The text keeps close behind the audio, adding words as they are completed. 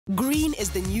Green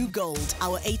is the new gold.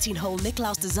 Our 18-hole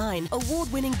Nicklaus design,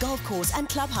 award-winning golf course and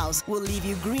clubhouse will leave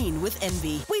you green with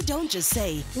envy. We don't just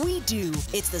say, we do.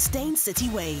 It's the Stain City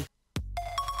way.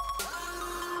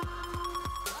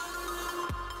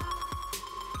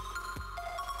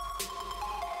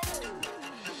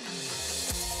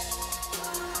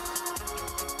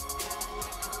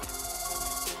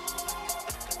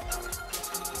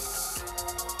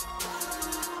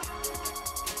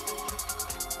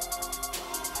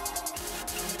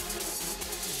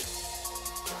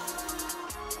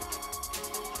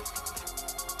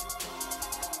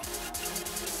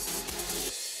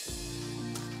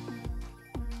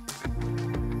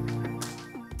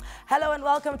 Hello and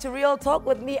welcome to Real Talk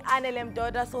with me,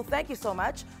 Anele. So thank you so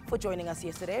much for joining us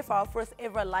yesterday for our first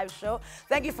ever live show.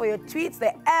 Thank you for your tweets.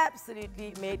 They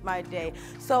absolutely made my day.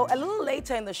 So a little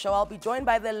later in the show, I'll be joined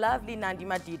by the lovely Nandi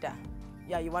Madida.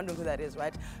 Yeah, you're wondering who that is,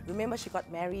 right? Remember she got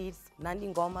married, Nandi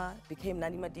Ngoma became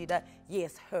Nandi Madida.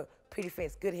 Yes, her. Pretty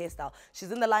face, good hairstyle.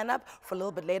 She's in the lineup for a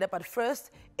little bit later, but first,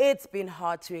 it's been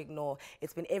hard to ignore.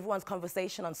 It's been everyone's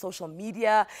conversation on social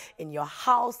media, in your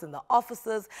house, in the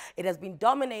offices. It has been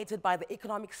dominated by the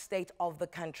economic state of the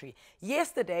country.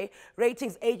 Yesterday,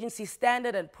 ratings agency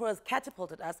Standard & Poor's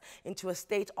catapulted us into a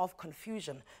state of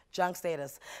confusion, junk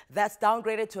status. That's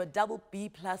downgraded to a double B+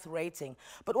 rating.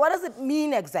 But what does it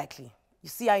mean exactly? You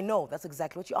see, I know. That's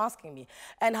exactly what you're asking me.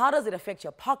 And how does it affect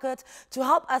your pocket? To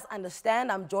help us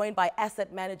understand, I'm joined by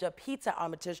asset manager Peter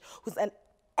Armitage, who's an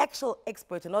actual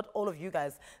expert, and not all of you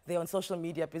guys there on social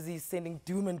media busy sending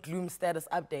doom and gloom status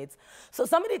updates. So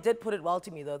somebody did put it well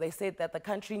to me, though. They said that the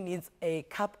country needs a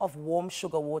cup of warm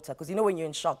sugar water, because you know when you're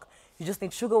in shock, you just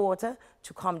need sugar water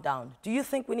to calm down. Do you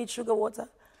think we need sugar water?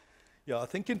 Yeah, I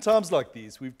think in times like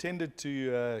these, we've tended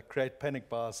to create panic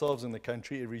by ourselves in the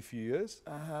country every few years.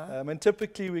 And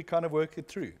typically, we kind of work it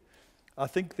through. I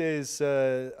think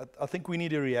I think we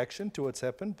need a reaction to what's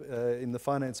happened in the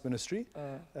finance ministry.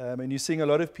 And you're seeing a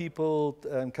lot of people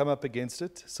come up against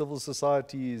it. Civil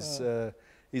society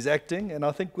is acting, and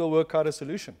I think we'll work out a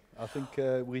solution. I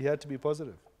think we had to be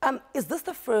positive. Is this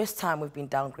the first time we've been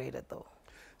downgraded, though?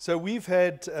 So we've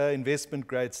had investment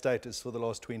grade status for the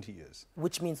last 20 years.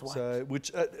 Which means what? So,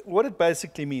 what it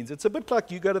basically means, it's a bit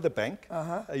like you go to the bank,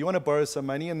 you want to borrow some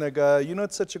money, and they go, you're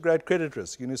not such a great credit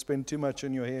risk. You're going to spend too much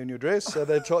on your hair and your dress, so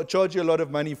they charge you a lot of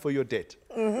money for your debt.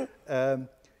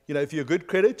 You know, if you're good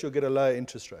credit, you'll get a lower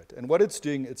interest rate. And what it's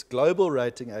doing, it's global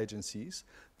rating agencies.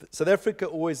 South Africa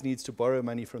always needs to borrow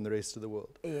money from the rest of the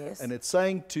world. Yes. And it's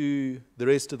saying to the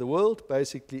rest of the world,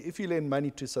 basically, if you lend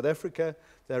money to South Africa,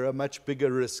 they're a much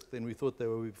bigger risk than we thought they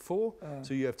were before,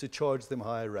 so you have to charge them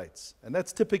higher rates. And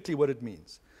that's typically what it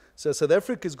means. So South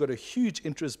Africa's got a huge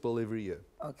interest bill every year.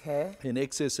 Okay. In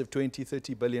excess of 20,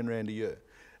 30 billion rand a year.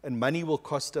 And money will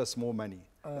cost us more money.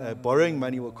 Borrowing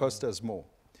money will cost us more.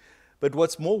 But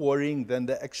what's more worrying than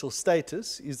the actual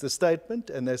status is the statement,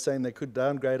 and they're saying they could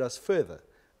downgrade us further.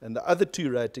 And the other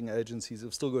two rating agencies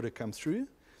have still got to come through.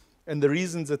 And the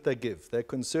reasons that they give, they're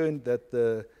concerned that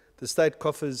the state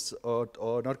coffers are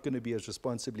not going to be as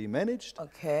responsibly managed.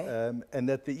 Okay. And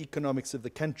that the economics of the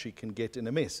country can get in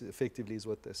a mess, effectively, is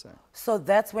what they're saying. So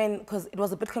that's when, because it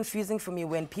was a bit confusing for me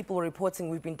when people were reporting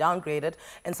we've been downgraded,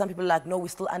 and some people are like, no, we're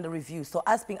still under review. So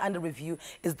us being under review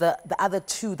is the other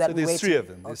two that we're waiting. So there's three of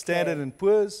them. There's Standard &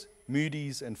 Poor's,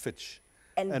 Moody's, and Fitch.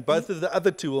 And both of the other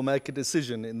two will make a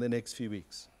decision in the next few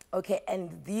weeks. Okay, and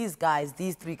these guys,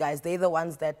 these three guys, they're the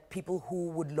ones that people who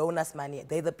would loan us money,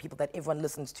 they're the people that everyone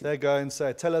listens to. They go and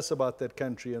say, tell us about that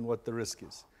country and what the risk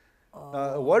is.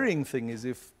 Now, a worrying thing is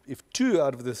if two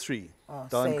out of the three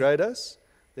downgrade us,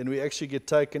 then we actually get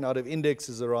taken out of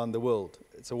indexes around the world.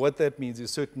 So what that means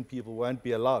is certain people won't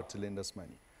be allowed to lend us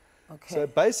money. Okay. So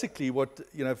basically,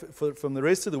 from the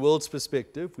rest of the world's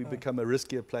perspective, we become a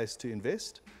riskier place to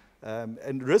invest.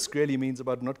 And risk really means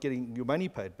about not getting your money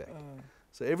paid back.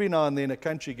 So every now and then a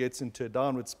country gets into a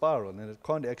downward spiral and it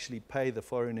can't actually pay the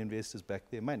foreign investors back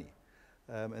their money.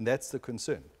 And that's the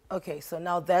concern. Okay, so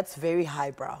now that's very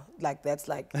highbrow. Like that's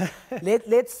like,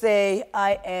 let's say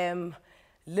I am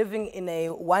living in a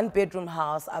one-bedroom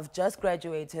house. I've just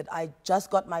graduated. I just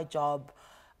got my job.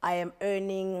 I am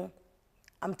earning,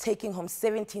 I'm taking home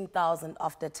 17,000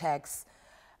 after tax.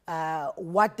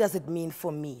 What does it mean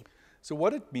for me? So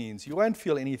what it means, you won't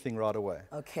feel anything right away.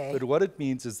 Okay. But what it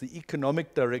means is the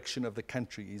economic direction of the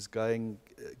country is going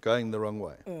the wrong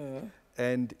way.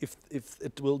 And if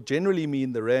it will generally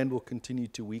mean the rand will continue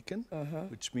to weaken,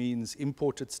 which means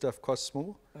imported stuff costs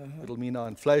more. It'll mean our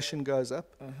inflation goes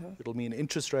up. It'll mean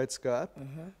interest rates go up.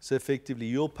 So effectively,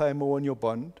 you'll pay more on your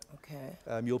bond.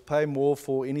 Okay. You'll pay more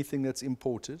for anything that's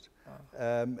imported.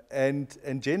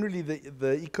 And generally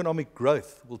the economic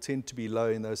growth will tend to be low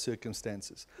in those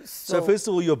circumstances. So first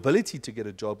of all, your ability to get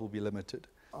a job will be limited.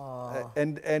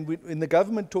 And when the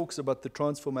government talks about the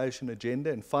transformation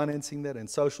agenda and financing that and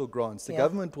social grants, the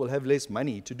government will have less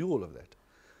money to do all of that.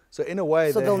 So in a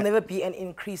way, so there'll never be an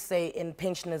increase, say, in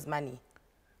pensioners' money.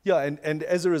 Yeah, and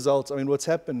as a result, I mean, what's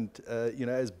happened, you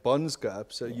know, as bonds go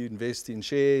up, so you invest in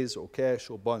shares or cash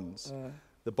or bonds,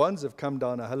 the bonds have come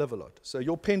down a hell of a lot. So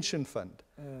your pension fund,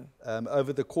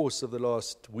 over the course of the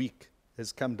last week,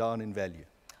 has come down in value.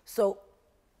 So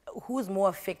who's more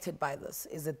affected by this?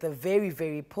 Is it the very,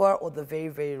 very poor or the very,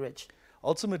 very rich?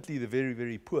 Ultimately, the very,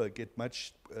 very poor get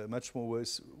much more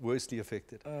worsely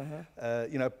affected.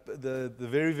 You know, the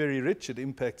very, very rich, it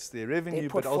impacts their revenue,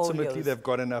 but ultimately they've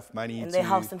got enough money in their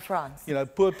house in France. You know,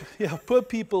 poor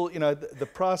people, you know, the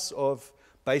price of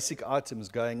basic items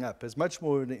going up has much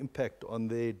more of an impact on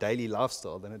their daily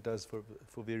lifestyle than it does for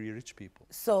very rich people.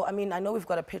 So, I mean, I know we've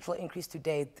got a petrol increase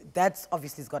today. That's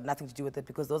obviously has got nothing to do with it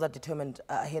because those are determined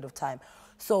ahead of time.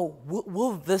 So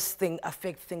will this thing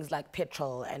affect things like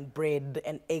petrol and bread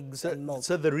and eggs and milk?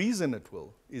 So the reason it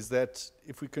will is that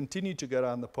if we continue to go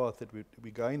down the path that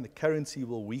we're going, the currency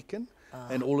will weaken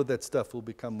and all of that stuff will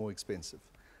become more expensive.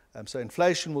 So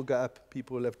inflation will go up,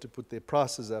 people will have to put their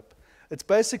prices up. It's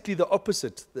basically the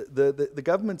opposite. The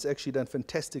government's actually done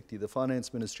fantastically, the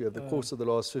finance ministry, over the course of the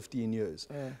last 15 years,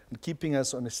 in keeping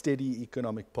us on a steady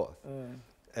economic path.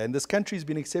 And this country's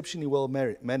been exceptionally well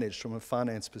managed from a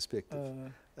finance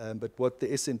perspective. But what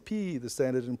the S&P, the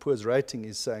Standard & Poor's rating,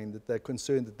 is saying that they're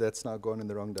concerned that that's now gone in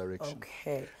the wrong direction.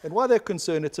 Okay. And why they're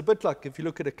concerned, it's a bit like if you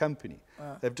look at a company.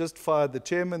 They've just fired the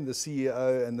chairman, the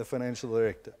CEO, and the financial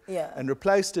director, and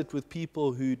replaced it with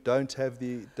people who don't have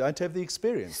the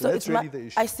experience. So that's really the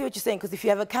issue. I see what you're saying, because if you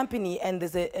have a company and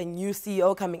there's a new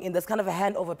CEO coming in, there's kind of a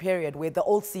handover period where the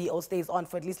old CEO stays on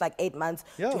for at least like 8 months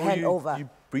to hand over. You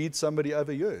breed somebody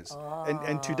over years.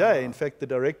 And today, in fact, the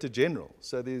Director General,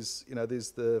 so there's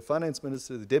the Finance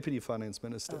Minister, the Deputy Finance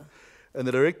Minister, and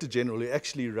the Director General who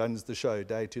actually runs the show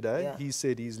day to day, he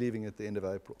said he's leaving at the end of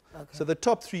April. So the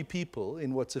top 3 people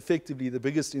in what's effectively the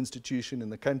biggest institution in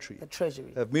the country, the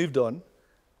Treasury, have moved on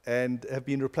and have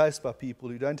been replaced by people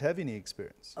who don't have any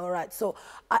experience. All right, so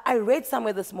I read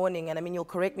somewhere this morning, and I mean, you'll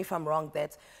correct me if I'm wrong,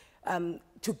 that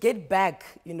to get back,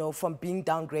 you know, from being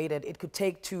downgraded, it could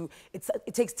take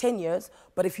it takes 10 years,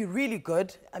 but if you're really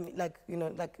good, I mean, like, you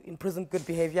know, like in prison, good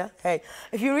behavior, hey,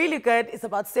 if you're really good, it's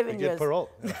about 7 years. You get parole.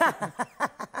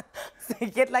 So you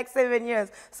get like 7 years.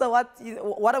 So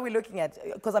what are we looking at?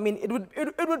 Because I mean,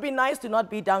 it would be nice to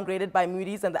not be downgraded by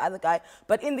Moody's and the other guy,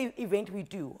 but in the event we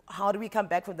do, how do we come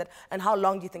back from that, and how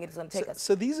long do you think it's going to take us?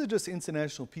 So these are just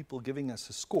international people giving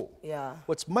us a score. Yeah.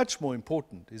 What's much more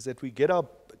important is that we get our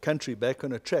country back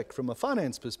on a track from a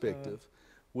finance perspective,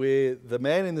 where the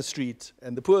man in the street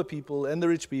and the poor people and the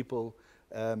rich people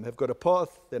have got a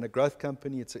path, then a growth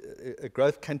company, it's a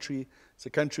growth country, it's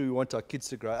a country we want our kids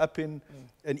to grow up in,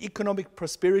 and economic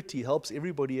prosperity helps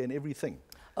everybody and everything.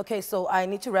 Okay, so I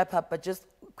need to wrap up, but just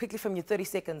quickly from you, 30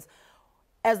 seconds.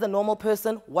 As the normal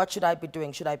person, what should I be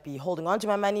doing? Should I be holding on to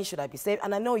my money? Should I be saving?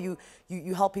 And I know you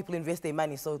help people invest their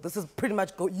money, so this is pretty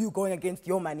much you going against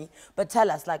your money. But tell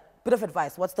us, like, bit of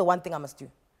advice. What's the one thing I must do?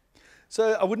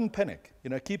 So I wouldn't panic. You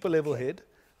know, keep a level head.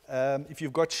 If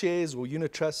you've got shares or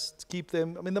unit trusts, keep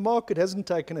them. I mean, the market hasn't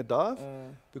taken a dive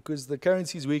because the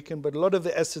currency's weakened, but a lot of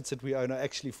the assets that we own are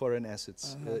actually foreign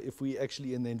assets if we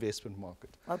actually in the investment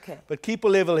market. Okay. But keep a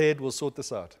level head. We'll sort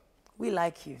this out. We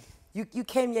like you. You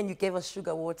came here and you gave us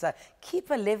sugar water. Keep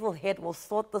a level head. We'll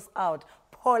sort this out.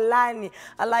 Polani.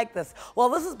 I like this. Well,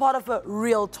 this is part of a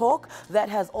real talk that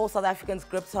has all South Africans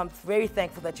gripped, so I'm very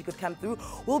thankful that you could come through.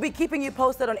 We'll be keeping you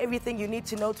posted on everything you need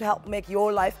to know to help make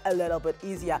your life a little bit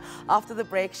easier. After the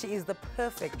break, she is the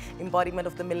perfect embodiment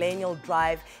of the millennial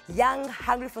drive, young,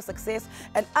 hungry for success,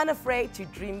 and unafraid to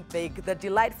dream big. The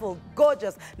delightful,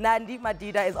 gorgeous Nandi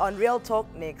Madida is on Real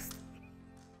Talk next.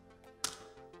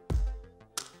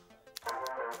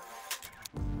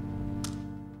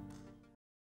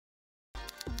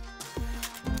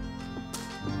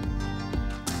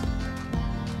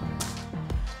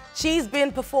 She's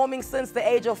been performing since the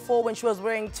age of 4 when she was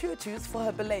wearing tutus for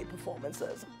her ballet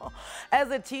performances.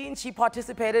 As a teen, she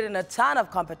participated in a ton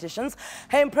of competitions.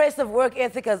 Her impressive work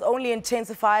ethic has only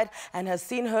intensified and has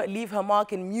seen her leave her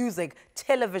mark in music,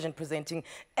 television presenting,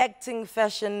 acting,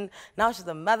 fashion. Now she's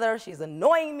a mother. She's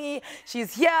annoying me.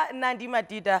 She's here, Nandi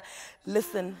Madida.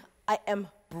 Listen, I am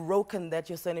broken that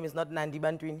your surname is not Nandi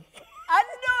Bantwini. I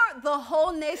know. The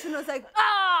whole nation was like,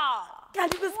 ah!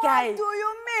 This guy. What do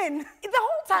you mean? The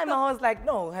whole time I was like,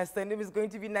 no, her surname is going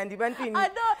to be Nandi Bantwini. I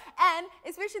know. And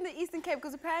especially in the Eastern Cape,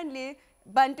 because apparently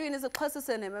Bantuin is a closer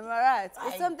surname, am I right?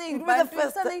 It's something,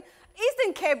 Bantuin, something.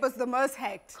 Eastern Cape was the most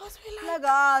hacked. Because we Like,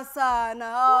 oh, son,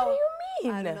 what do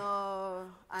you mean? I know.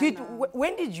 Dude,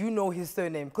 when did you know his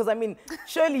surname? Because, I mean,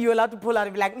 surely you're allowed to pull out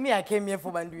and be like, me, I came here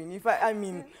for Banduini. If I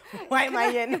mean, why am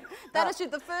I here? That was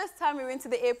the first time we went to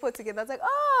the airport together. I was like,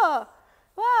 oh,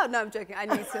 wow. No, I'm joking. I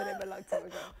knew surname a long time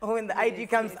ago. Oh, when the ID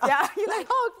comes out. Yeah, you're like,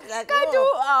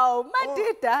 oh,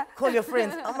 Madida. Call your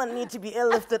friends. I'm going to need to be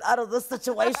airlifted out of this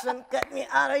situation. Get me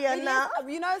out of here now.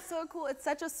 You know, it's so cool. It's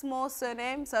such a small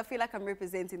surname, so I feel like I'm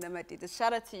representing the Madida.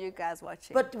 Shout out to you guys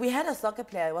watching. But we had a soccer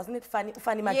player, wasn't it? Funny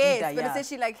Madida, yes, but it's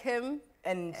actually like him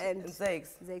and Zex.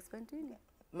 Zex Bantuini.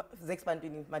 Zex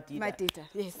Bantuini, Madida. Madida,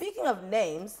 yes. Speaking of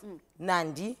names,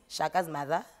 Nandi, Shaka's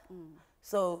mother.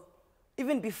 So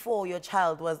even before your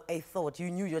child was a thought, you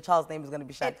knew your child's name was going to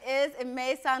be Shaka. It is. It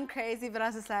may sound crazy, but I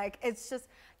was just like, it's just,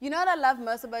 you know what I love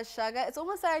most about Shaka? It's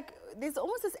almost like, there's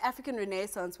almost this African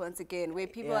renaissance once again, where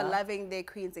people are loving their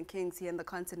queens and kings here in the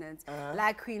continent,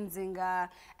 like Queen Zinga.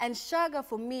 And Shaka,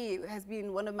 for me, has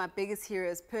been one of my biggest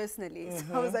heroes personally.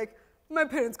 So I was like, my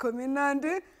parents call me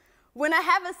Nandi. When I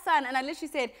have a son, and I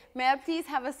literally said, may I please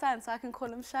have a son so I can call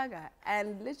him Shaka?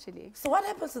 And literally. So what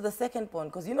happens to the second born?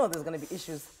 Because you know there's going to be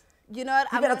issues. You know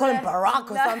what? You better call him Barack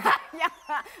or something. Yeah,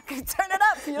 turn it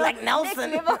up. You know? Like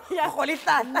Nelson. Next level. Yeah.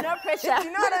 No pressure.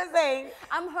 You know what I'm saying?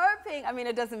 I'm hoping, I mean,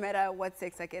 it doesn't matter what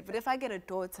sex I get, but if I get a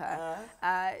daughter,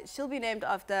 she'll be named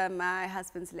after my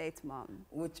husband's late mom.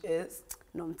 Which is?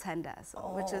 Nomtanda. So,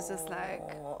 which is just like...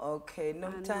 Oh, okay.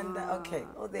 Nomtanda. Okay.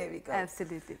 Oh, there we go.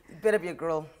 Absolutely. It better be a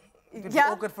girl. It would be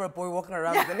awkward for a boy walking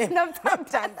around with the name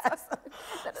Nomtanda.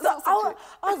 So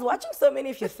I was watching so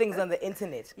many of your things on the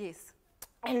internet. Yes.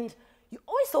 And you're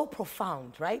always so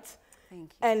profound, right?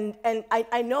 Thank you. And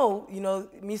I know, you know,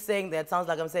 me saying that sounds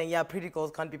like I'm saying, yeah, pretty girls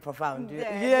can't be profound.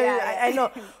 I know.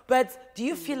 But do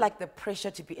you feel like the pressure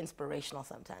to be inspirational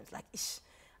sometimes? Like,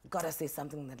 gotta say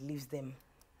something that leaves them.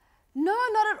 No,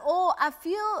 not at all. I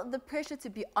feel the pressure to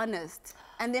be honest.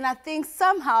 And then I think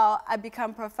somehow I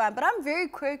become profound. But I'm very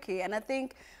quirky. And I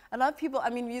think a lot of people, I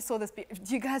mean, you saw this,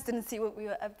 you guys didn't see what we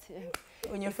were up to.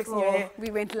 When you're fixing your hair.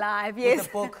 We went live, yes. With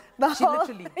the book. She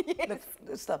literally, look,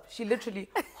 stop. She literally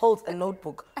holds a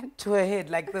notebook to her head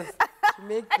like this. She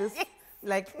makes this,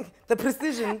 like, the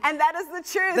precision. And that is the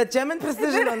truth. The German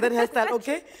precision on that hairstyle,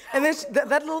 okay? And then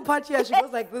that little part here, she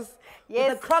goes like this. Yes.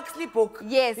 With the Croxley book.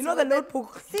 Yes. You know the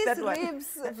notebook? That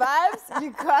ribs vibes,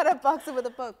 you gotta box it with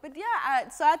a book. But yeah,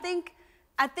 so I think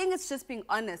it's just being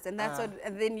honest, and that's what,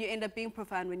 and then you end up being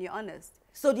profound when you're honest.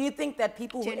 So do you think that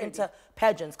people who enter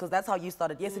pageants, because that's how you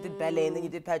started, yes, you did ballet and then you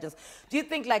did pageants, do you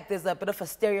think like there's a bit of a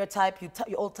stereotype,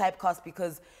 you're all typecast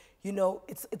because, you know,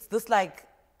 it's this like,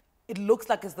 it looks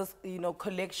like it's this, you know,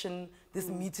 collection, this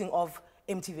meeting of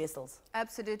empty vessels?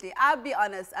 Absolutely. I'll be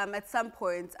honest, at some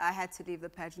point I had to leave the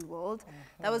pageant world.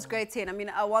 That was grade 10. I mean,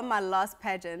 I won my last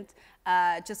pageant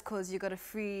just because you got a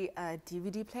free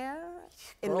DVD player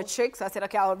in matric. So I said,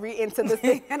 okay, I'll re-enter this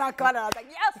thing, and I got it. I was like,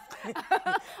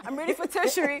 yes, I'm ready for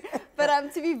tertiary.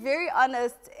 But to be very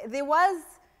honest, there was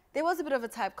a bit of a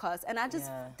typecast, and I just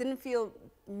didn't feel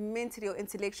mentally or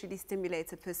intellectually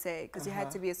stimulated per se, because you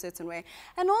had to be a certain way.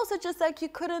 And also just like you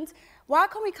couldn't, why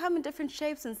can't we come in different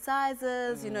shapes and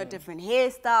sizes, you know, different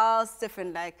hairstyles,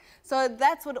 different like, so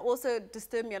that's what also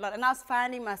disturbed me a lot. And I was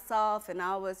finding myself, and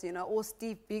I was, you know, all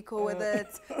Steve Biko with it.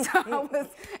 So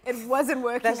it wasn't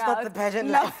working out. That's not the pageant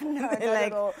life. No, not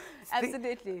at all.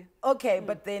 Absolutely. Okay,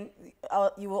 but then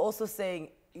you were also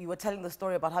saying, you were telling the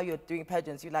story about how you're doing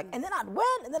pageants. You're like, and then I'd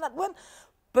win, and then I'd win.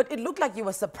 But it looked like you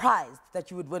were surprised that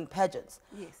you would win pageants.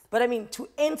 Yes. But I mean, to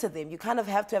enter them, you kind of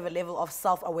have to have a level of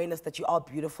self-awareness that you are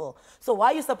beautiful. So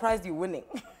why are you surprised you're winning?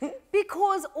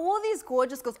 Because all these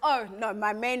gorgeous girls, oh no,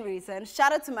 my main reason,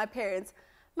 shout out to my parents.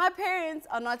 My parents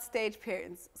are not stage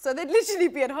parents. So they'd literally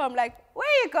be at home like, where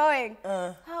are you going?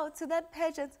 Oh, to that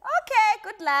pageant. Okay,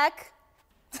 good luck.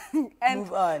 And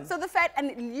move on. So the fact,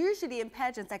 and usually in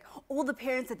pageants, like all the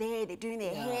parents are there, they're doing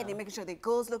their hair, they're making sure their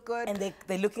girls look good. And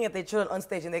they're looking at their children on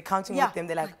stage and they're counting with them.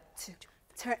 They're like, 1, 2,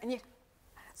 turn,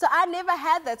 So I never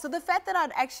had that. So the fact that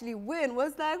I'd actually win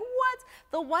was like, what?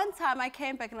 The one time I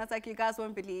came back and I was like, you guys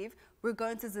won't believe, we're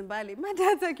going to Zimbabwe. My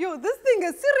dad's like, yo, this thing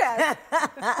is serious.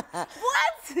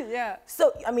 What? Yeah.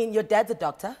 So, I mean, your dad's a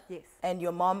doctor. Yes. And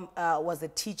your mom was a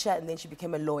teacher and then she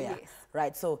became a lawyer. Yes.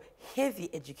 Right? So heavy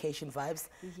education vibes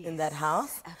in that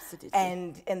house. Absolutely.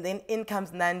 And then in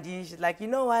comes Nandi. She's like, you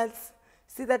know what?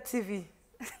 See that TV?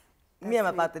 Me, I'm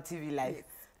about the TV life. Yes.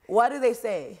 What do they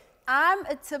say? I'm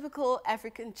a typical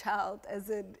African child, as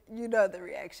in, you know the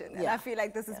reaction. And I feel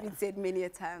like this has been said many a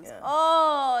times.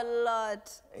 Oh, Lord.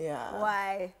 Yeah.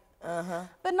 Why?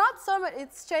 But not so much.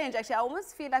 It's strange, actually. I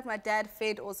almost feel like my dad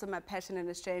fed also my passion in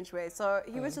a strange way. So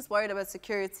he was just worried about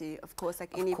security, of course,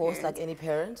 like any parent. like any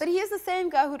parent. But he is the same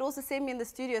guy who'd also send me in the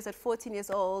studios at 14 years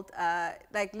old,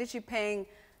 like literally paying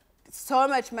so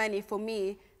much money for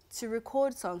me to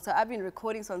record songs. So I've been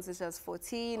recording songs since I was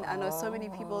 14. I know so many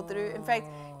people through. In fact,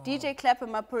 DJ Clap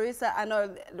and my producer, I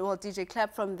know, well, DJ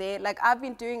Clap from there. Like, I've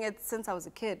been doing it since I was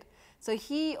a kid. So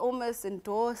he almost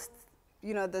endorsed,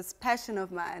 you know, this passion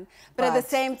of mine. But at the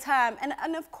same time,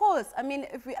 and of course, I mean,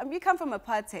 if we come from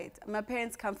apartheid. My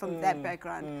parents come from that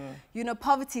background. You know,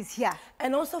 poverty's here.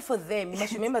 And also for them, you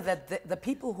must remember that the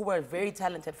people who were very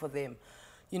talented for them,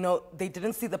 you know, they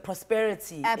didn't see the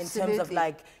prosperity in terms of,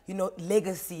 like, you know,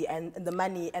 legacy and the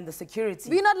money and the security.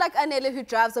 We're not like Anele, who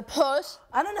drives a Porsche.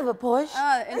 I don't have a Porsche.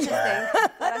 Oh, interesting.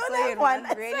 I don't have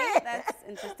one. Really? That's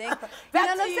interesting. You know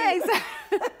what I'm saying? So,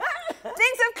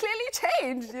 things have clearly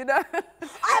changed, you know.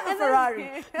 I have a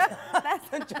Ferrari.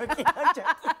 I'm joking. I'm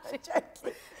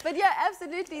joking. But yeah,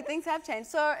 absolutely, things have changed.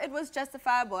 So it was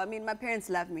justifiable. I mean, my parents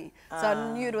loved me, so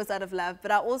I knew it was out of love.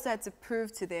 But I also had to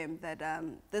prove to them that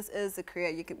this is a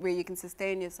career where you can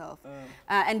sustain yourself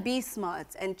and be smart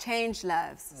and change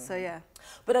lives. So yeah.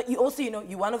 But you also, you know,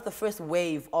 you're one of the first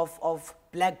wave of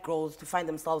black girls to find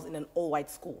themselves in an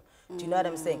all-white school. Do you know what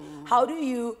I'm saying? How do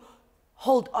you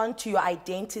hold on to your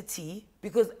identity?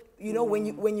 Because, you know,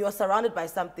 when you are surrounded by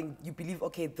something, you believe,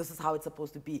 okay, this is how it's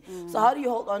supposed to be. So how do you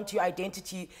hold on to your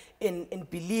identity in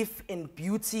belief, in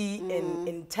beauty,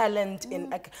 in talent,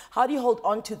 how do you hold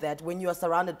on to that when you are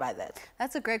surrounded by that?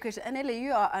 That's a great question. Anele,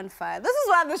 you are on fire. This is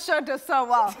why the show does so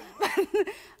well.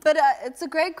 But it's a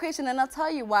great question, and I'll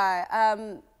tell you why.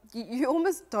 You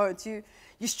almost don't.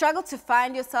 You struggle to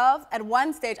find yourself. At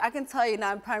one stage, I can tell you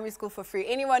now, in primary school for free.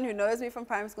 Anyone who knows me from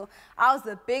primary school, I was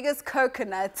the biggest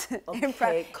coconut in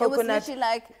primary. Coconut, it was literally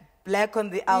like black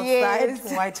on the outside,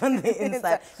 white on the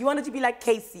inside. You wanted to be like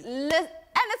Casey. And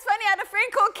it's funny, I had a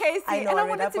friend called Casey. I know, and I read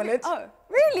wanted up to on be, it. oh,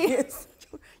 really? Yes.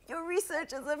 Your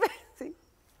research is amazing.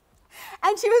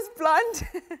 And she was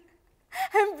blonde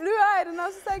and blue-eyed, and I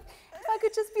was just like, if I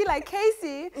could just be like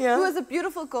Casey, who was a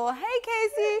beautiful girl. Hey,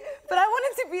 Casey, but I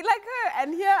wanted to be like her.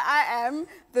 And here I am,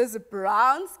 this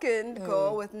brown-skinned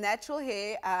girl with natural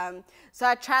hair. So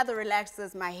I tried the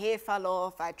relaxers, my hair fell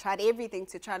off. I tried everything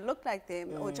to try to look like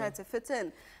them or try to fit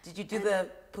in. Did you do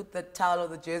put the towel or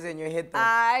the jersey on your head though?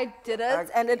 I did it,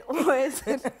 and it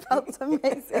felt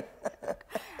amazing.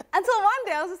 Until one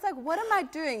day I was just like, what am I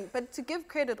doing? But to give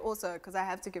credit also, because I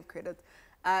have to give credit,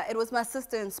 it was my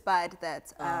sister inspired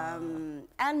that,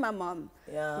 and my mom.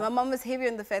 Yeah. My mom was heavy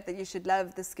on the fact that you should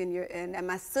love the skin you're in, and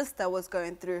my sister was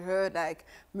going through her like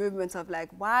movements of like,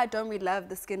 why don't we love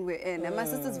the skin we're in? And my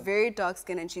sister's very dark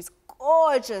skinned and she's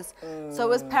gorgeous, so it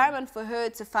was paramount for her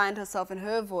to find herself in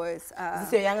her voice. Is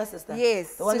this your younger sister?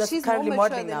 Yes. The one that's she's currently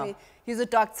modeling now. me. She's a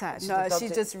doctor.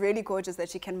 She's just really gorgeous that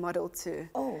she can model too.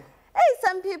 Oh. Hey,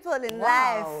 some people in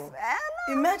life.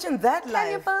 Imagine that life.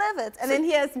 Can you believe it? And then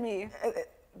here's me.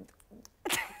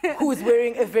 Who is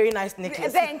wearing a very nice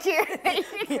necklace. Thank you.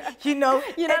 you know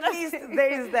at least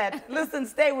there is that. Listen,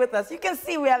 stay with us. You can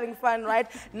see we're having fun, right?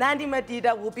 Nandi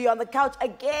Madida will be on the couch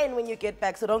again when you get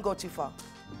back, so don't go too far.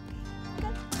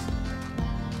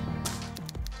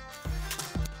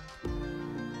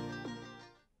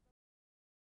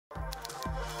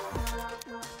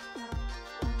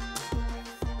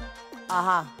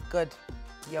 Good.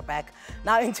 You're back.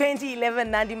 Now, in 2011,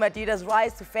 Nandi Madida's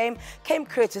rise to fame came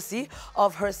courtesy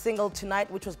of her single Tonight,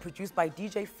 which was produced by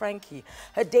DJ Frankie.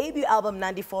 Her debut album,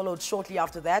 Nandi, followed shortly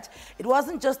after that. It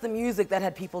wasn't just the music that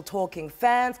had people talking.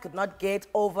 Fans could not get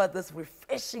over this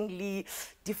refreshingly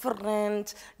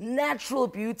different, natural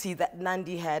beauty that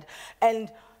Nandi had. And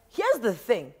here's the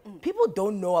thing. People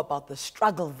don't know about the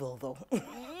struggleville, though.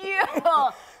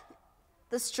 Yeah.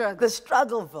 The struggle. The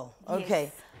struggleville. Okay.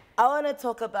 Yes. I want to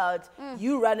talk about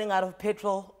you running out of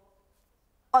petrol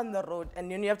on the road, and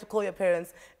then you have to call your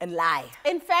parents and lie.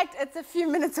 In fact, it's a few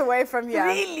minutes away from here.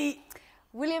 Really?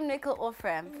 William Nickel off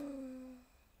ramp.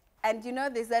 And you know,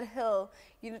 there's that hill.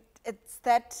 It's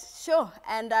that, sure.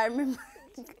 And I remember.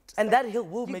 And that hill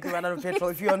will make you run out of petrol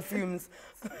if you're on fumes.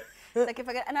 Like if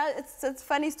I get, and it's a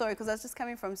funny story because I was just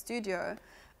coming from studio.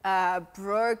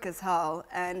 Broke as hell,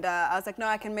 and I was like, no,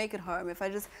 I can make it home if I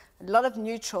just a lot of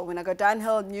neutral. When I go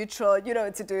downhill, neutral, you know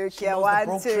what to do. Gear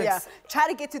 1, 2, yeah. Try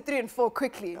to get to 3 and 4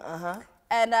 quickly.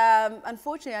 And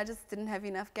unfortunately, I just didn't have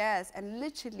enough gas, and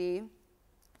literally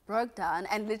broke down,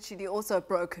 and literally also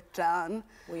broke down.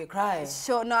 Were you crying?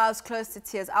 Sure, no, I was close to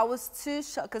tears. I was too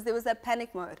shocked because there was that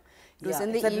panic mode. It was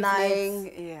in the evening.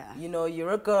 Night, yeah. You know,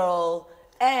 you're a girl,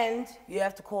 and you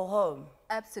have to call home.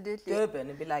 Absolutely.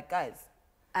 Durban and be like, guys.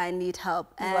 I need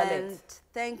help. Wallet. And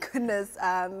thank goodness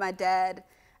my dad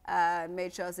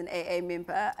made sure I was an AA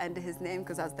member under his name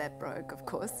because I was that broke, of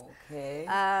course. Okay.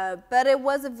 But it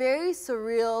was a very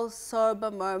surreal,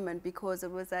 sober moment because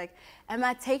it was like, am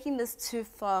I taking this too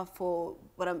far for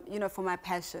what I'm, you know, for my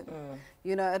passion?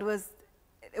 You know, it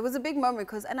was a big moment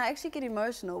because, and I actually get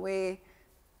emotional where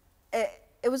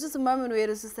it was just a moment where it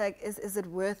was just like, is it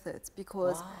worth it?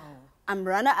 Because I'm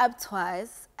runner-up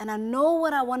twice, and I know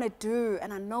what I want to do,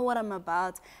 and I know what I'm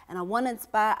about, and I want to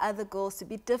inspire other girls to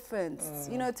be different,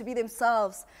 you know, to be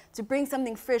themselves, to bring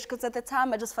something fresh. Because at the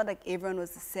time, I just felt like everyone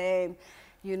was the same,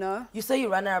 you know. You say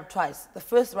you runner-up twice. The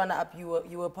first runner-up,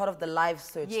 you were part of the live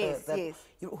search. Yes, yes.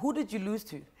 Who did you lose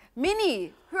to?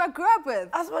 Minnie, who I grew up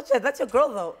with. That's your girl,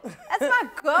 though. That's my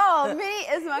girl. Minnie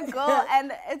is my girl.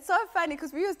 And it's so funny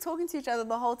because we were talking to each other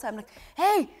the whole time, like,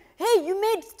 hey, you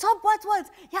made top what?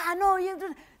 Yeah, I know.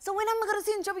 So when am I going to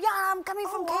see you in job? Yeah, I'm coming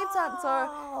from Cape Town.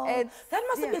 So that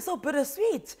must have been so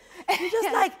bittersweet. You're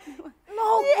just like,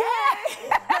 no,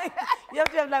 yeah. Like, you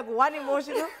have to have like one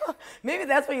emotion. Maybe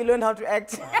that's where you learn how to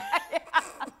act.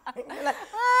 You're like,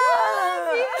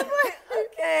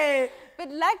 okay.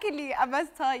 But luckily, I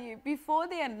must tell you, before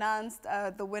they announced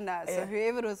the winner, so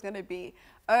whoever it was going to be,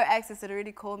 O Access had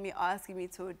already called me asking me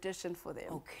to audition for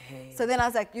them. Okay. So then I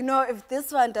was like, you know, if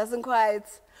this one doesn't quite...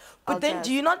 But then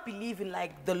do you not believe in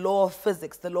like the law of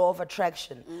physics, the law of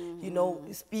attraction, you know,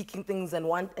 speaking things and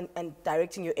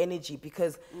directing your energy?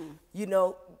 Because, you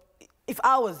know, if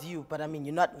I was you, but I mean,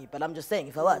 you're not me, but I'm just saying,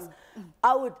 if I was,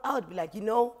 I would be like, you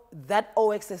know, that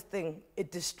OXS thing,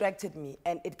 it distracted me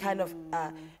and it kind of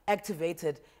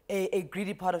activated a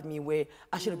greedy part of me where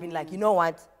I should have been like, you know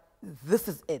what, this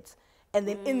is it. And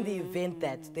then in the event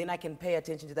that, then I can pay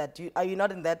attention to that. Are you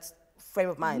not in that frame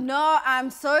of mind? No, I'm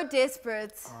so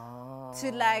desperate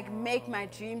to like make my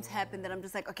dreams happen that I'm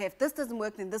just like, okay, if this doesn't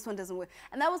work, then this one doesn't work.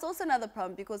 And that was also another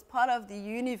problem because part of the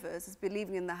universe is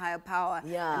believing in the higher power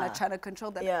and not trying to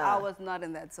control that. I was not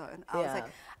in that zone. I was like,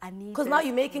 I need because now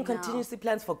you're making contingency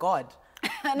plans for God.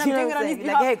 And I'm doing it on his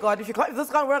behalf. Like, hey God, if this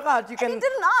can't work out, you can... And he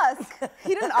didn't ask.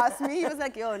 He didn't ask me. He was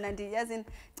like, yo, Nandi, as in,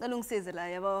 so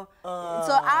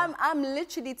I'm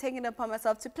literally taking it upon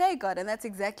myself to play God, and that's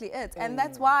exactly it. And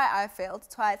that's why I failed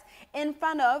twice in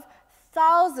front of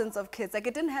thousands of kids. Like,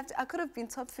 it didn't have to, I could have been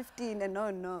top 15 and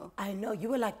no. I know, you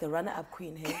were like the runner-up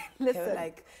queen, hey? Listen. You were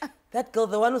like, that girl,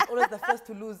 the one who's always the first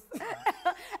to lose.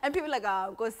 And people like,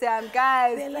 oh, go Sam,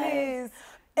 guys, please.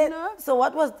 You know? So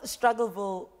what was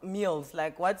Struggleville meals?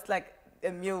 Like, what's like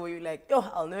a meal where you're like,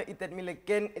 oh, I'll never eat that meal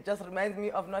again. It just reminds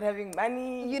me of not having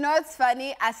money. You know, it's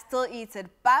funny. I still eat it.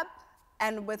 Bap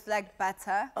and with like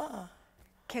butter.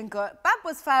 Can go. Bap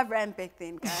was 5 rand back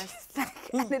then, guys.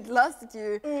 And it lasted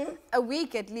you a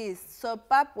week at least. So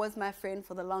Bap was my friend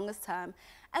for the longest time.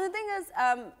 And the thing is,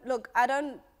 look,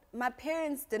 my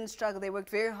parents didn't struggle. They worked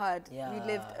very hard.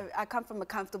 I come from a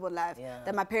comfortable life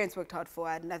that my parents worked hard for.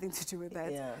 I had nothing to do with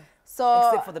that. So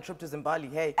except for the trip to Zimbabwe,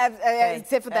 hey.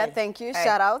 Except for that, thank you.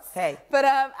 Shout outs. But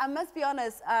I must be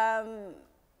honest,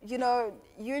 you know,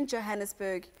 you're in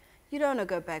Johannesburg, you don't want to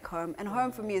go back home. And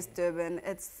home for me is Durban.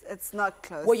 It's not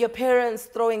close. Were your parents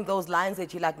throwing those lines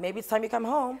at you like, maybe it's time you come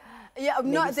home? Yeah,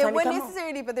 no, they weren't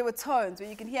necessarily, but there were tones where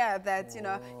you can hear that, you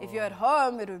know, if you're at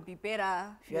home, it would be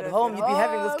better. If you're at home, you'd be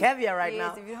having this caviar right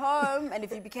now. Yes, if you're home, and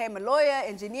if you became a lawyer,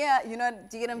 engineer, you know,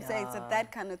 do you get what I'm saying? So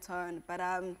that kind of tone. But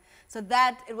so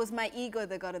that, it was my ego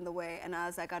that got in the way. And I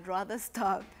was like, I'd rather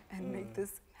stop and make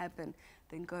this happen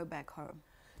than go back home.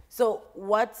 So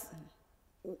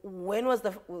when was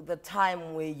the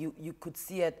time where you could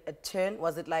see a turn?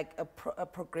 Was it like a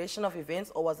progression of events,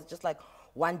 or was it just like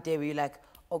one day where you're like,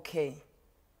 okay,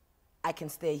 I can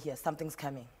stay here, something's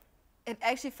coming? It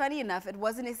actually, funny enough, it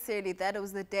wasn't necessarily that. It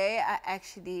was the day I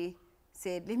actually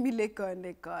said, let me let go and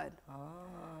let God.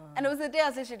 And it was the day I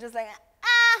was actually just like,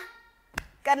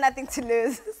 got nothing to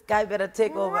lose. This guy better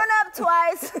take over. Run up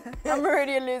twice. I'm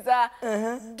already a loser.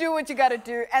 Do what you gotta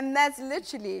do. And that's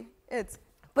literally it.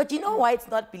 But you know why it's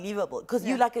not believable? Because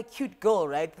you're like a cute girl,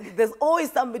 right? There's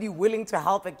always somebody willing to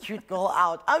help a cute girl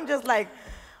out. I'm just like,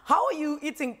 how are you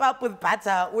eating pap with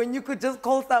butter when you could just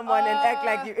call someone and act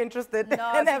like you're interested and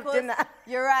have dinner?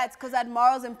 You're right, because I had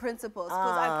morals and principles.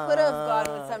 Because I could have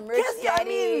gone with some rich daddy. I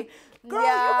mean, girl, you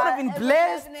would have been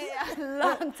blessed. A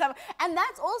long time. And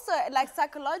that's also, like,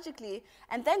 psychologically,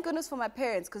 and thank goodness for my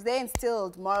parents, because they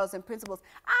instilled morals and principles.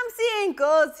 I'm seeing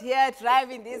girls here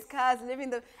driving these cars, living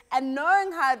the... And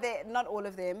knowing how they, not all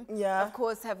of them, of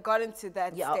course, have gotten to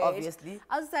that stage. Obviously.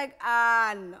 I was like,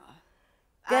 no.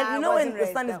 Girl, you know when the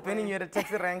sun is burning you at a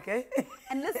taxi rank, eh?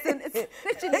 And listen, it's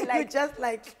literally like... You're just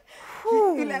like,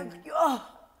 you're like,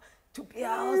 to be a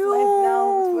housewife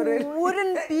now.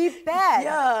 Wouldn't be bad.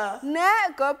 Yeah.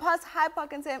 Nah, go past High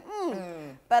Park and say,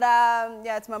 But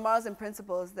yeah, it's my morals and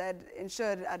principles that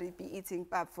ensured I'd be eating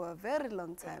pap for a very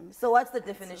long time. So what's the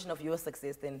definition of your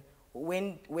success then?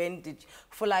 When did you,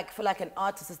 for like an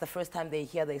artist, is the first time they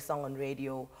hear their song on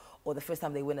radio, or the first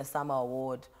time they win a summer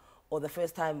award, or the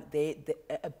first time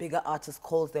a bigger artist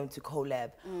calls them to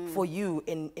collab? For you,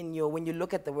 in your, when you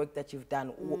look at the work that you've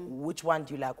done, which one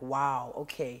do you like? Wow,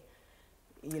 okay,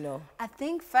 you know. I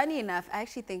think, funny enough, I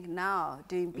actually think now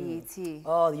doing BET.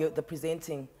 Oh, the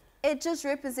presenting. It just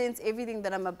represents everything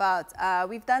that I'm about.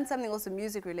 We've done something also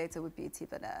music related with BET,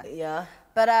 but yeah.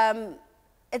 But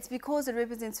it's because it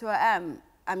represents who I am.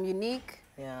 I'm unique.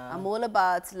 Yeah. I'm all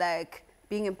about like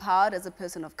being empowered as a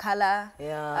person of color.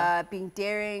 Yeah. Being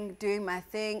daring, doing my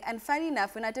thing. And funny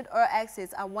enough, when I did Oral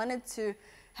Access, I wanted to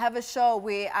have a show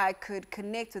where I could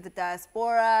connect with the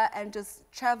diaspora and just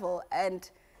travel. And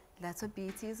that's what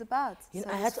BET is about. You know,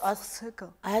 So I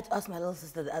had to ask my little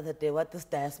sister the other day what this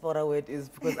diaspora word is,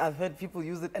 because I've heard people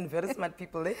use it, and very smart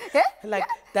people, like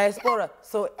diaspora.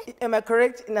 So am I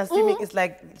correct in assuming it's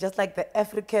like just like the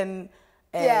African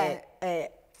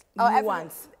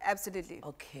nuance? Absolutely.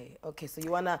 Okay. So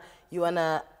you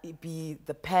wanna be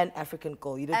the Pan-African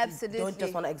goal. You don't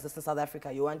just want to exist in South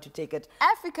Africa. You want to take it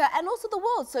Africa and also the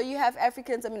world. So you have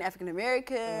Africans, I mean African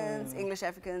Americans, English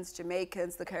Africans,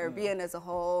 Jamaicans, the Caribbean as a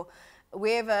whole,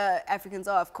 wherever Africans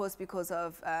are, of course, because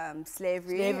of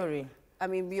slavery. I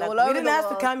mean, we all over the world. We didn't have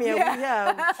to come here.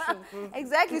 Yeah.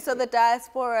 Exactly. So the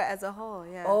diaspora as a whole.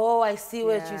 Yeah. Oh, I see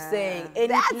what you're saying. Any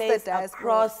That's place the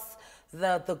across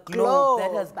the globe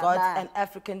that has got an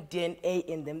African DNA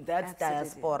in them, that's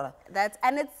diaspora.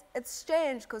 And it's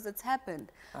strange because it's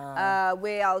happened.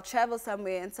 Where I'll travel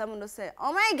somewhere and someone will say,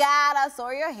 "Oh my God, I saw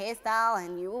your hairstyle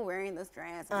and you were wearing this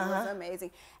dress and it was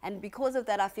amazing." And because of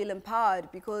that, I feel empowered,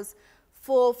 because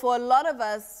for a lot of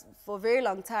us, for a very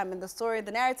long time, and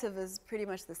the narrative is pretty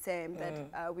much the same,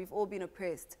 that we've all been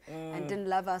oppressed and didn't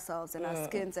love ourselves and our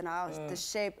skins and the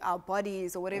shape, our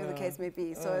bodies, or whatever the case may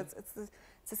be. So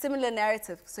it's a similar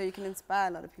narrative, so you can inspire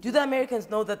a lot of people. Do the Americans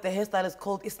know that the hairstyle is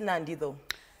called Nandi though?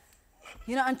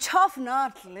 You know,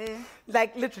 unfortunately.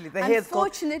 Like literally, the hair is called...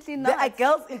 Unfortunately not. There are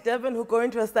girls in Durban who go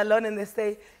into a salon and they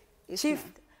say, "Chief,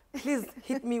 please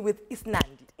hit me with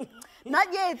Isnandi."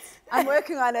 Not yet. I'm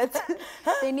working on it.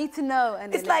 They need to know.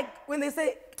 And it's like when they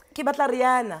say, "Kibatla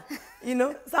Rihanna," you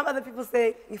know, some other people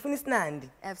say, "Ifuni Isnandi."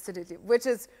 Absolutely, which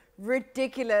is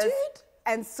ridiculous. Dude.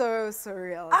 And so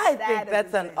surreal. I think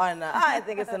that's an honor. I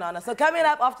think it's an honor. So coming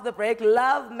up after the break,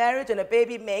 love, marriage, and a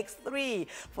baby makes 3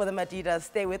 for the Madidas.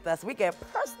 Stay with us. We get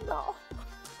personal.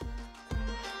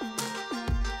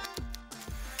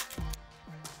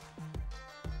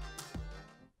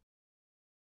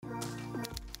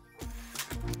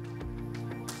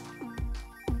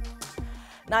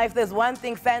 Now, if there's one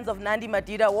thing fans of Nandi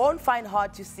Madida won't find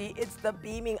hard to see, it's the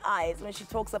beaming eyes when she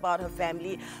talks about her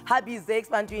family, hubby Zakes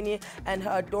Bantwini, and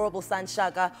her adorable son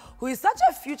Shaka, who is such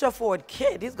a future-forward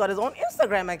kid. He's got his own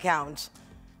Instagram account.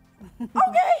 Okay,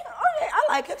 I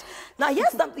like it. Now,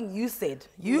 here's something you said.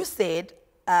 You said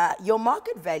your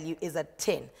market value is at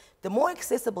 10. The more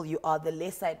accessible you are, the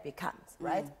lesser it becomes,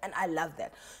 right? And I love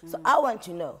that. So I want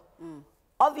to know,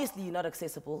 obviously, you're not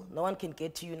accessible. No one can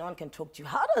get to you. No one can talk to you.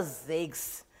 How does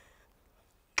Zakes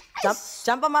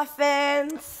jump on my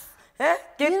fence?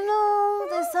 You know,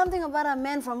 there's something about a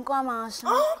man from Kwamash.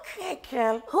 Okay,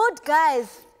 Kel. Hood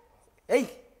guys. Hey.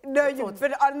 No, you've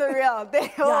been on the real.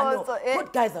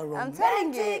 Hood guys are romantic.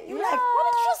 I'm telling you. You're like, what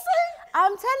did you say?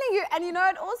 I'm telling you. And you know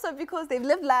it also because they've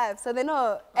lived lives, so they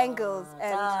know angles.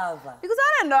 Because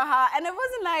I don't know how. And it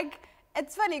wasn't like,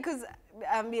 it's funny because,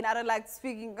 I mean, I don't like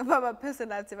speaking about my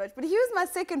personal life too much, but he was my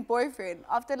second boyfriend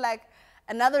after like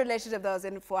another relationship that I was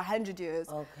in for 100 years.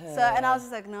 Okay. So, and I was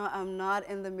just like, no, I'm not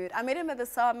in the mood. I met him at the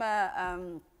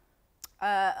Sama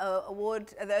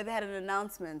award. They had an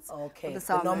announcement. Okay. For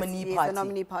the nominee party. The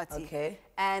nominee party. Okay.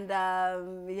 And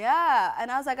yeah, and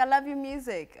I was like, I love your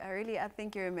music. I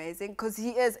think you're amazing. Because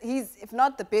he's, if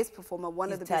not the best performer,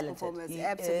 one of the best performers. He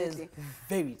absolutely. Is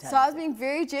very talented. So I was being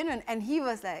very genuine, and he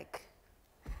was like,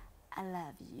 I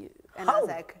love you. And I was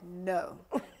like, no,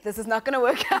 this is not going to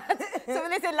work out. So when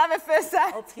they said love at first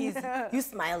sight. Oh, please. You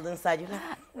smiled inside. You're like,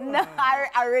 no,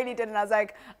 I really didn't. I was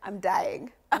like, I'm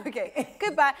dying. Okay,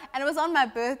 goodbye. And it was on my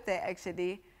birthday,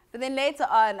 actually. But then later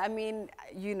on, I mean,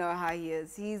 you know how he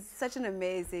is. He's such an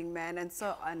amazing man and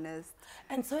so honest.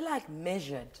 And so, like,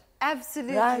 measured.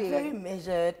 Absolutely. Right, very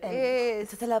measured. And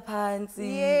yes. Yes.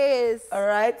 Yes. All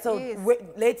right, so yes.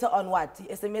 later on what? He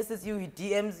SMSs you, he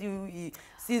DMs you, he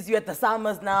sees you at the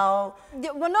summers now.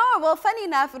 Yeah, well, no, well, funny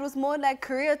enough, it was more like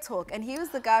career talk, and he was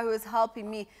the guy who was helping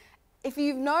me. If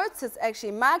you've noticed,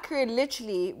 actually, my career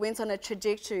literally went on a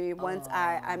trajectory once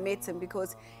I met him,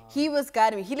 because he was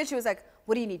guiding me. He literally was like,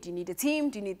 what do you need? Do you need a team?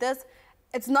 Do you need this?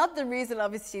 It's not the reason,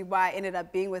 obviously, why I ended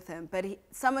up being with him, but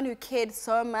someone who cared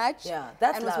so much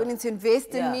and was willing to invest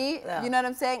in me, you know what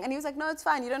I'm saying? And he was like, no, it's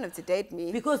fine, you don't have to date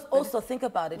me. Because also, think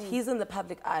about it, he's in the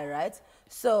public eye, right?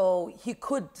 So he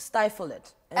could stifle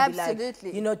it. And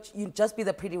Absolutely. be like, you just be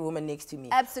the pretty woman next to me.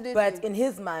 Absolutely. But in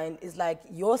his mind, it's like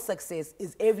your success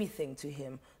is everything to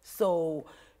him. So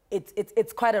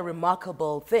it's quite a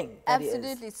remarkable thing.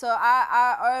 Absolutely. So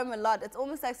I owe him a lot. It's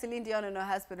almost like Celine Dion and her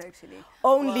husband, actually.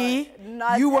 Only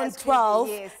you won 12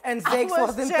 yes. and Zex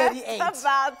was in 38. I was just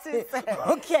about to say.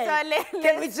 Okay. So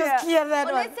Can we just clear that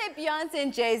well, one? let's say Beyonce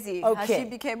and Jay-Z. Okay. How she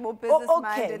became more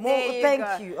business-minded. Okay.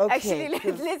 Thank you. Okay. Actually,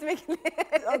 let's make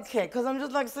it. Okay, because I'm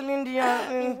just like Celine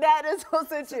Dion. That is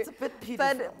also true. It's a bit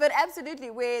beautiful. But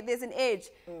absolutely, where there's an age.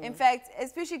 In fact,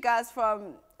 especially guys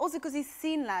from... Also because he's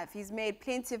seen life. He's made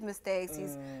plenty of mistakes.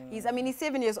 He's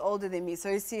 7 years older than me,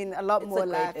 so he's seen a lot more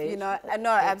life, you know.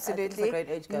 No, absolutely. It's a great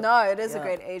age gap. No, it is a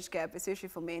great age gap, especially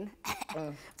for men.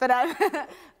 But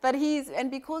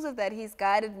and because of that, he's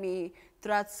guided me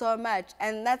throughout so much.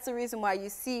 And that's the reason why you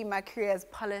see my career is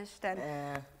polished. And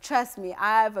trust me,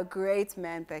 I have a great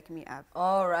man backing me up.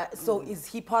 All right. So is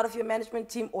he part of your management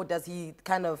team, or does he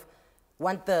kind of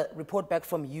want the report back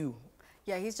from you?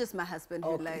 Yeah, he's just my husband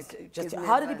who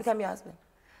how did he become your husband?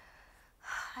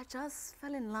 I just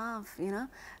fell in love, you know.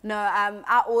 No,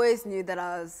 I always knew that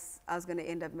I was going to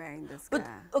end up marrying this guy.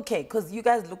 But okay, because you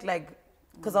guys look like,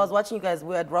 because I was watching you guys, we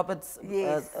were at Robert's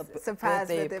surprise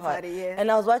birthday party, yeah.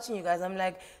 And I was watching you guys, I'm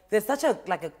like, there's such a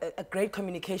great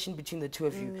communication between the two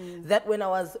of you, that when I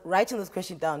was writing this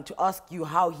question down to ask you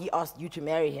how he asked you to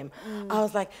marry him, I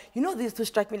was like, you know, these two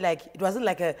struck me like, it wasn't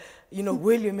like a, you know,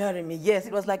 will you marry me? Yes,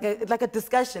 it was like a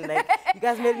discussion. Like, you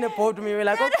guys made in a boardroom, you were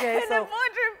like, okay, so,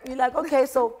 you're like, okay,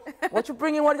 so what you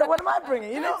bringing, what am I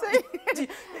bringing, you know?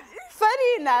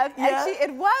 Funny enough, actually,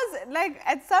 it was like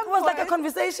at some point. It was like a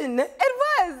conversation. It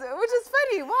was, which is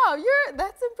funny. Wow,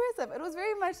 that's impressive. It was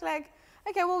very much like,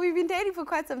 okay, well, we've been dating for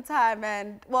quite some time,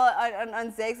 and well,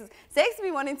 on Zex's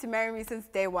been wanting to marry me since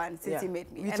day one, since he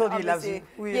met me. We told you he loves you.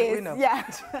 We know. Yeah.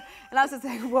 And I was just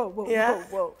like,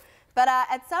 whoa. But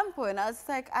at some point, I was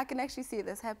like, I can actually see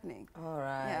this happening. All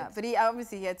right. Yeah, but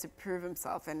he had to prove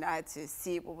himself, and I had to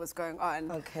see what was going on.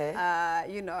 Okay.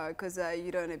 You know, because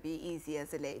you don't want to be easy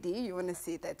as a lady. You want to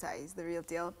see that he's the real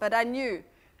deal. But I knew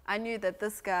that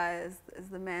this guy is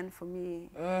the man for me.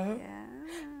 Yeah.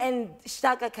 And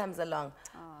Shaka comes along.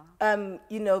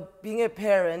 You know, being a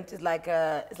parent is like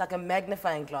a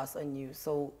magnifying glass on you.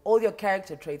 So all your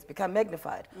character traits become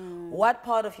magnified. What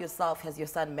part of yourself has your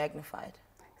son magnified?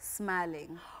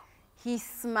 Smiling. He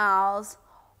smiles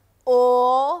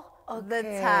all the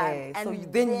time. And so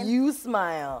then you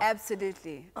smile.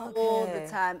 Absolutely. All the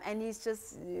time. And he's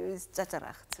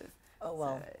chatarach too. Oh,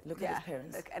 wow. So, look at his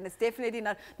parents. Look, and it's definitely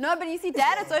not. No, but you see,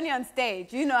 Dad is only on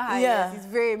stage. You know how he is. He's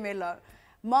very mellow.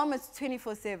 Mom is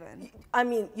 24/7. I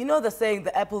mean, you know the saying,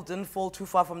 the apple didn't fall too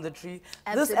far from the tree.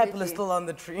 Absolutely. This apple is still on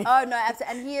the tree. Oh, no,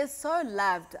 absolutely. And he is so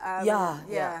loved.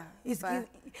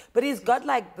 But he's got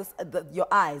like this, your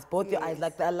eyes, both your eyes,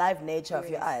 like the alive nature of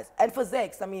your eyes. And for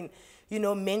Zex, I mean, you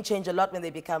know, men change a lot when they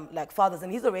become like fathers,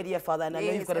 and he's already a father, and I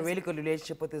know you've got a really good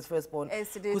relationship with his firstborn,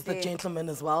 who's the gentleman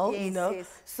as well, you know.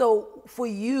 So for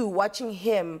you, watching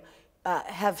him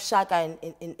have Shaka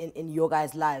in your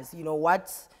guys' lives, you know,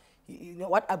 what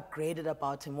upgraded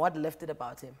about him, what lifted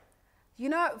about him? You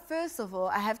know, first of all,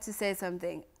 I have to say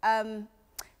something.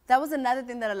 That was another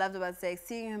thing that I loved about Zex,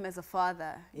 seeing him as a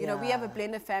father. You know, we have a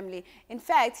blended family. In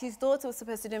fact, his daughter was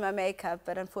supposed to do my makeup,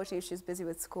 but unfortunately she was busy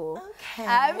with school. Okay.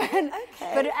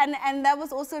 And that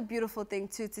was also a beautiful thing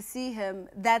too, to see him,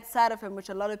 that side of him, which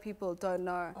a lot of people don't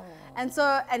know. And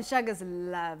Shaga's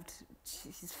loved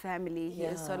his family. He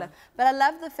is so loved. But I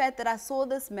love the fact that I saw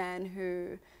this man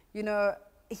who, you know,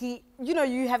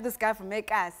 you have this guy from Make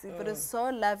Us, but is so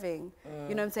loving,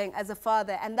 you know what I'm saying, as a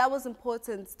father. And that was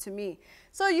important to me.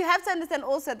 So you have to understand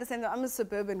also at the same time, I'm a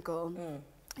suburban girl.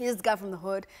 He's this guy from the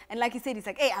hood. And like he said, he's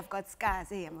like, hey, I've got scars.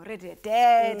 Hey, I'm already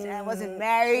dead. I wasn't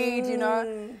married, you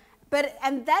know.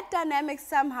 And that dynamic,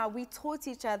 somehow, we taught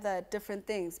each other different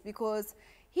things because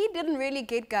he didn't really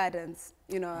get guidance.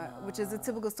 you know, which is a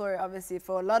typical story, obviously,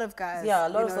 for a lot of guys. Yeah, a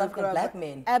lot you of know, South African black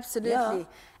men. Absolutely. Yeah.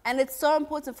 And it's so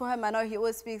important for him. I know he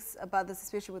always speaks about this,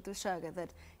 especially with Ushaga,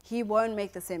 that he won't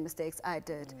make the same mistakes I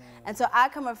did. And so I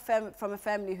come from a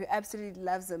family who absolutely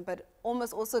loves him, but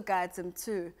almost also guides him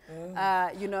too,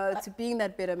 you know, to being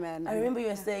that better man. I remember you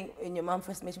were saying when your mom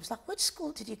first met you, she was like, which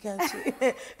school did you go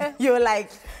to? You were like,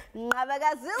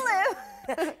 Ngabagazulu.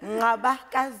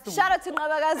 Ngabakazulu. Shout out to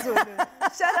Ngabagazulu.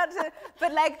 Shout out to,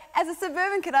 but like, as a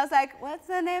suburban kid, I was like, what's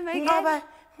the name again?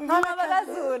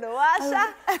 Ngabagazulu.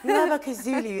 Washa.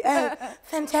 Ngabakazulu.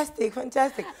 Fantastic,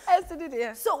 fantastic. Absolutely,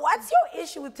 yeah. So what's your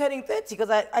issue with turning 30? Because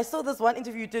I saw this one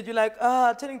interview you did, you're like,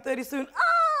 turning 30 soon.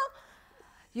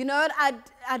 You know what,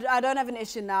 I don't have an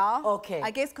issue now. Okay.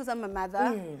 I guess because I'm a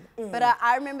mother. But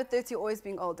I remember 30 always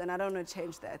being old, and I don't want to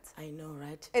change that. I know,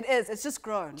 right? It is, it's just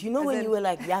grown. Do you know when you were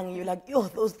like young, you were like, yo,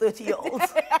 those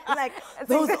 30-year-olds, like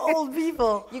those old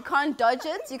people. You can't dodge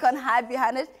it, you can't hide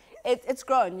behind it. It's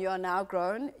grown, you're now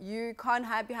grown. You can't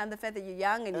hide behind the fact that you're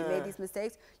young and you made these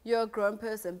mistakes. You're a grown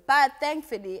person. But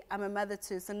thankfully, I'm a mother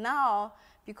too. So now,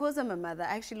 because I'm a mother,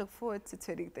 I actually look forward to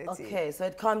turning 30. Okay, so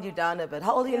it calmed you down a bit.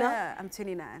 How old are you now? Yeah, I'm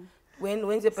 29.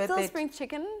 When's your birthday? Still spring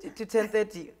chicken. To turn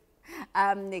 30?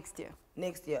 Next year.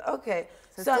 Next year, okay.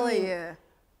 So still I mean, a year.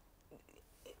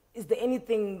 is there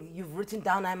anything you've written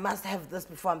down, I must have this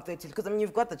before I'm 30? Because I mean,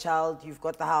 you've got the child, you've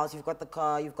got the house, you've got the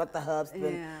car, you've got the herbs.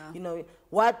 Yeah. You know,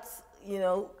 what, you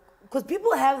know, because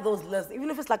people have those lists, even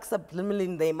if it's like subliminal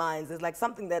in their minds, it's like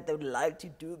something that they would like to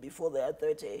do before they are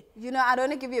 30. You know, I don't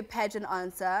want to give you a pageant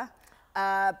answer,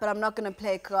 but I'm not going to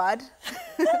play God.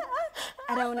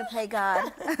 I don't want to play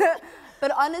God.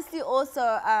 But honestly, also,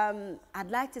 I'd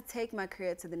like to take my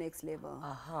career to the next level.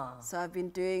 So I've been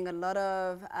doing a lot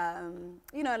of,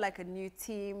 you know, like a new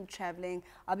team, traveling.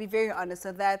 I'll be very honest.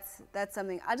 So that's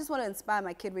something. I just want to inspire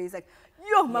my kid where he's like,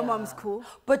 yo, my mom's cool.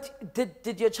 But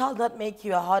did your child not make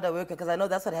you a harder worker? Because I know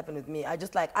that's what happened with me. I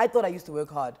thought I used to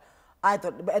work hard.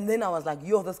 And then I was like,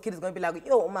 yo, this kid is going to be like,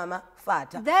 yo, mama,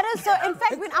 fat. That is so, in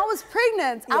fact, when I was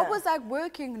pregnant, I was like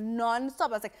working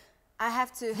non-stop. I was like, I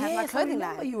have to have my clothing line.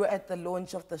 I remember you were at the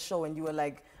launch of the show and you were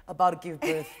like about to give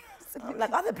birth. I'm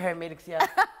like, are the paramedics here?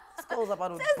 School's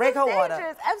about to break her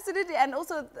water. Absolutely. And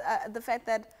also the fact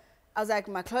that I was like,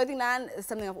 my clothing line is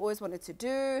something I've always wanted to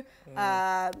do.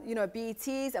 You know,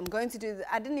 BETs, I'm going to do.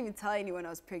 I didn't even tell anyone I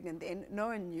was pregnant then. No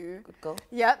one knew. Good girl.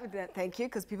 Yeah, thank you,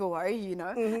 because people worry, you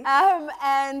know.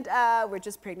 And we're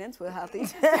just pregnant, we're healthy.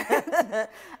 So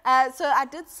I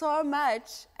did so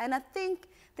much, and I think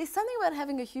there's something about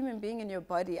having a human being in your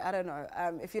body. I don't know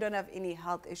if you don't have any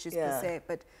health issues per se,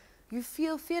 but you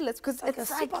feel fearless because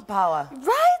it's like a superpower.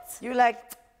 Right? You're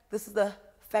like, this is the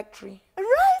factory. Right?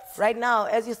 Right now,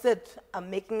 as you said, I'm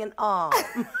making an arm,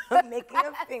 I'm making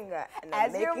a finger, and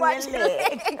I'm making a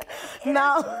leg.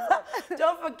 Now,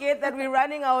 don't forget that we're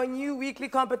running our new weekly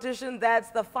competition. That's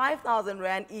the 5,000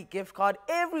 Rand e-gift card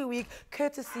every week,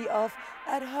 courtesy of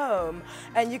At Home.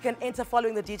 And you can enter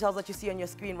following the details that you see on your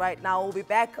screen right now. We'll be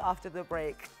back after the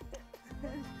break.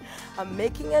 I'm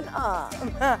making an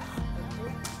arm.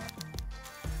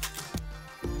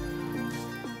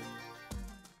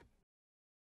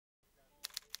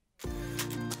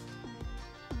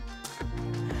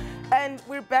 And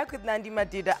we're back with Nandi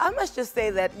Madida. I must just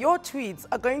say that your tweets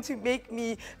are going to make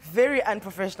me very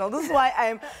unprofessional. This is why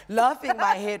I'm laughing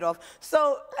my head off.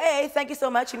 So, hey, thank you so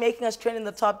much. You're making us trend in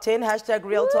the top 10. Hashtag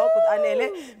Real Talk with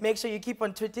Anele. Make sure you keep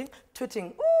on twitting.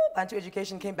 Ooh, Bantu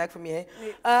Education came back for me, hey?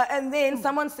 And then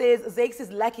someone says, Zakes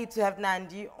is lucky to have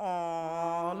Nandi.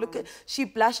 Oh, look at, she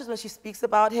blushes when she speaks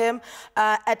about him.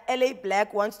 At LA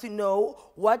Black wants to know,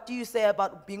 what do you say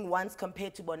about being once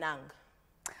compared to Bonang?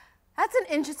 That's an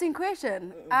interesting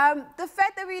question. The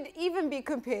fact that we'd even be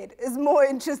compared is more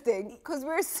interesting because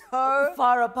we're so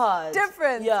far apart.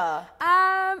 Different. Yeah.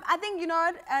 I think, you know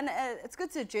what, and it's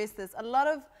good to address this. A lot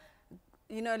of,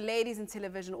 you know, ladies in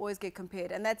television always get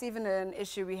compared, and that's even an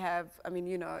issue we have, I mean,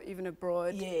 you know, even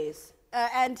abroad. Yes.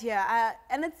 And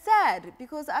it's sad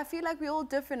because I feel like we're all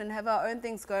different and have our own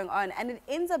things going on, and it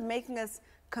ends up making us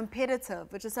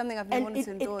competitive, which is something I've been wanting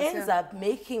to endorse. It ends up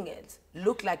making it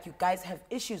look like you guys have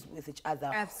issues with each other.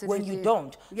 Absolutely. When you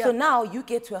don't. Yeah. So now you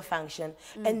get to a function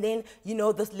and then, you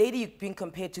know, this lady you're being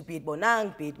compared to, be it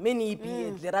Bonang, be it Minnie, be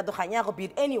it Lerato Khanyago, be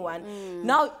it anyone.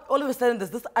 Now, all of a sudden,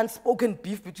 there's this unspoken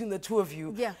beef between the two of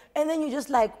you. Yeah. And then you're just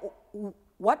like,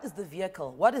 what is the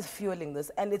vehicle? What is fueling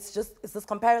this? And it's just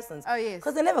comparisons. Oh, yes.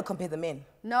 Because they never compare the men.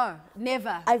 No,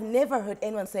 never. I've never heard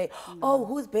anyone say, oh,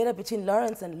 who's better between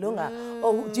Lawrence and Lunga?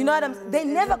 Oh, do you know what I'm saying? They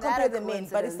never compare the men,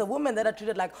 but it's the women that are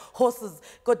treated like horses.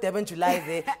 Go Devon July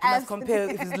there. You must compare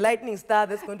if it's Lightning Star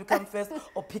that's going to come first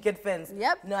or Picket Fence.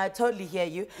 Yep. No, I totally hear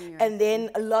you. Yeah. And then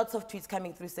lots of tweets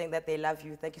coming through saying that they love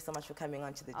you. Thank you so much for coming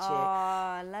onto the chair. Oh,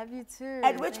 I love you too.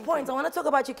 At which point, I want to talk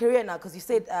about your career now, because you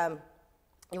said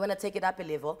you want to take it up a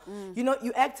level. You know,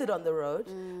 you acted on the road.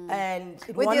 And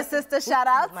with your sister, shout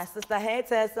out. My sister, hey,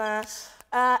 Tessa.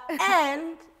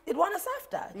 And it won a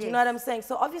SAFTA. Do you know what I'm saying?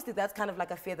 So obviously that's kind of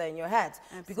like a feather in your hat.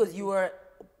 Absolutely. Because you were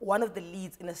one of the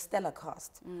leads in a stellar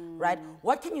cast, right?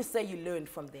 What can you say you learned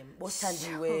from them? What time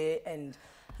you were, and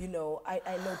you know, I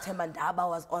know Temandaba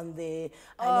was on there.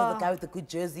 I know the guy with the good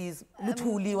jerseys.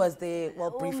 Lutuli was there,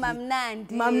 well, briefly. Mam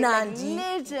Nandi. Mam Nandi.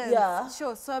 Like legends. Yeah.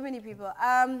 Sure, so many people.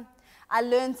 I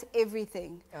learned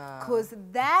everything. Because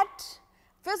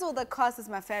first of all, the cast is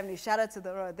my family. Shout out to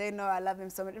the road. They know I love them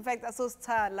so much. In fact, I saw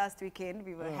Star last weekend.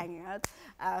 We were hanging out.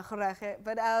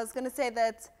 But I was going to say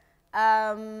that,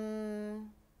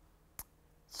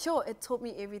 sure, it taught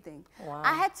me everything. Wow.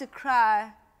 I had to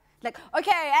cry. Like,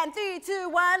 okay, and 3, 2,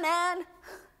 1, and...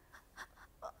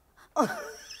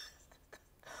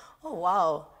 Oh,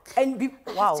 wow. And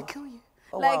wow. I have to kill you.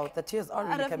 Oh, like, wow, the tears are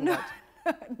really coming out.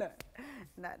 No.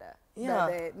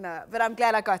 Yeah. No, but I'm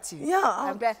glad I got you. Yeah.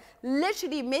 I'm glad.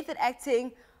 Literally, method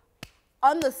acting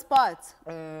on the spot.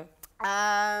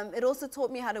 It also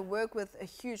taught me how to work with a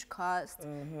huge cast,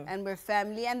 and we're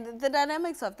family, and the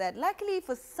dynamics of that. Luckily,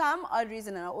 for some odd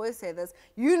reason, and I always say this,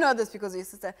 you know this because of your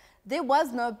sister, there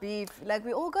was no beef. Like,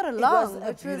 we all got along. It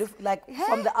was beautiful. Like,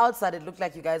 from the outside, it looked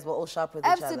like you guys were all sharp with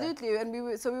each other. Absolutely, and we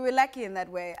were lucky in that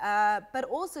way. But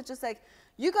also, just like,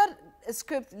 you got a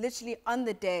script literally on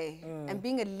the day, and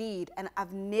being a lead, and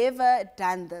I've never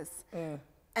done this.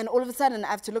 And all of a sudden, I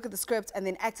have to look at the script and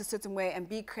then act a certain way and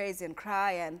be crazy and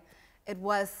cry, and it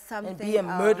was something. And be a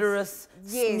murderous,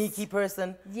 sneaky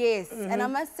person. Yes, and I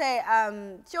must say,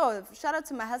 sure, shout out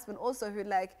to my husband also, who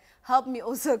like helped me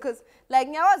also, because like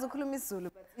nyawazi ukhuluma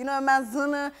isiZulu, but you know,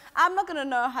 Mazuna, I'm not gonna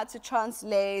know how to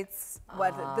translate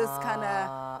what this kind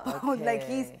of like,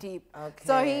 he's deep. Okay.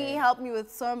 So he helped me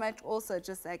with so much also,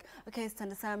 just like, okay,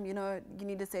 Sthanda Sam, you know, you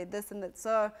need to say this and that.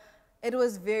 So it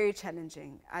was very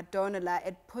challenging. I don't lie,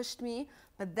 it pushed me,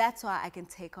 but that's why I can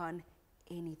take on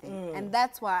anything. And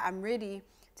that's why I'm ready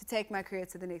to take my career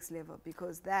to the next level,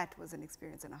 because that was an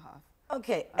experience and a half.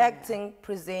 Okay, acting,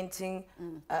 presenting,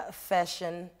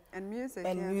 fashion. And music,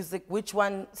 music. Which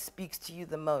one speaks to you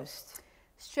the most?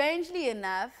 Strangely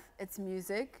enough, it's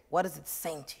music. What is it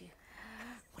saying to you?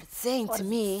 What it's saying to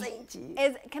me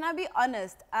is, can I be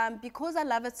honest? Because I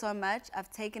love it so much,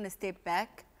 I've taken a step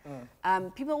back.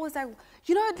 People always like,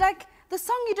 you know, like, the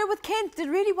song you did with Kent did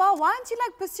really well. Why aren't you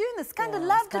like pursuing this? Kinda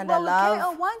Love did well with Kent.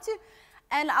 Or why aren't you?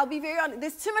 And I'll be very honest,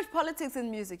 there's too much politics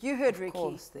in music. You heard Ricky. Of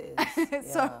course there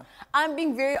is. So I'm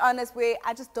being very honest, where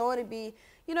I just don't want to be,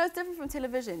 you know, it's different from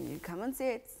television. You come on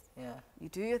sets, you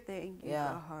do your thing, you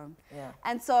go home.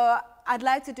 And so I'd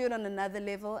like to do it on another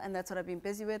level, and that's what I've been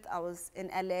busy with. I was in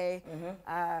LA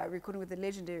recording with the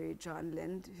legendary John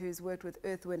Lind, who's worked with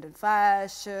Earth, Wind and Fire,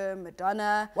 Cher,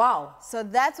 Madonna. Wow. So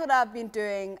that's what I've been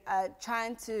doing,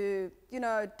 trying to, you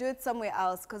know, do it somewhere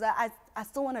else, because I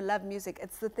still want to love music.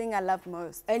 It's the thing I love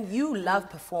most. And you love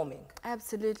performing.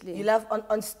 Absolutely. You love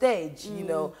on stage, you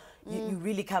know, you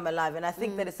really come alive. And I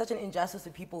think that it's such an injustice to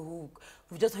people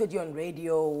who've just heard you on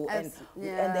radio and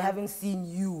they haven't seen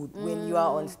you when you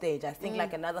are on stage. I think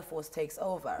like another force takes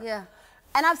over. Yeah.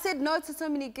 And I've said no to so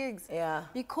many gigs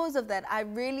because of that. I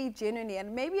really genuinely,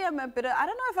 and maybe I'm a bit of, I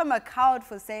don't know if I'm a coward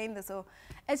for saying this, or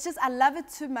it's just I love it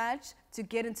too much to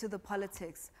get into the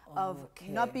politics of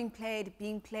not being played,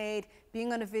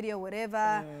 being on a video,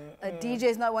 whatever. A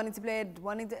DJ's not wanting to play it,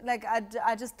 like,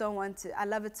 I just don't want to. I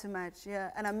love it too much,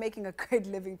 and I'm making a great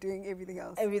living doing everything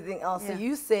else. Everything else. So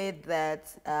you said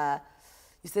that,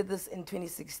 you said this in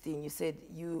 2016, you said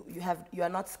you are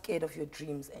not scared of your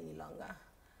dreams any longer.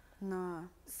 No.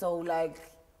 So like,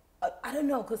 I don't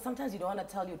know, because sometimes you don't want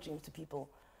to tell your dreams to people.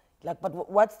 Like, but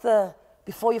what's the,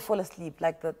 before you fall asleep,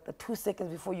 like the 2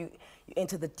 seconds before you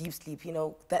enter the deep sleep, you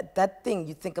know, that thing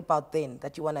you think about then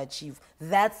that you want to achieve,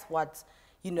 that's what,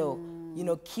 you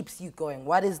know, keeps you going.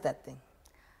 What is that thing?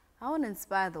 I want to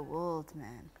inspire the world,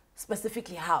 man.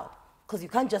 Specifically how? Because you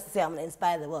can't just say, I'm going to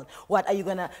inspire the world. What, are you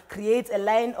going to create a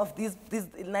line of these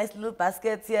nice little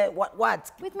baskets here? What?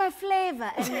 With my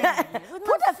flavor. With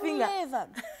Put a finger.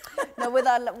 No, with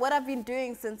what I've been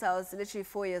doing since I was literally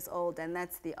 4 years old, and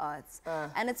that's the arts.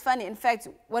 And it's funny. In fact,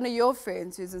 one of your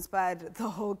friends who's inspired the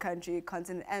whole country,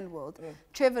 continent, and world,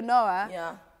 Trevor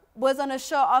Noah, was on a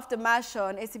show after my show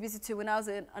on SABC2 when I was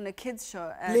on a kids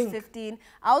show at 15.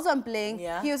 I was on Bling.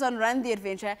 He was on Run the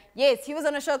Adventure. Yes, he was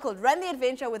on a show called Run the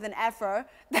Adventure with an afro.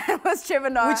 That was Trevor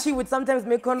Noah. Which he would sometimes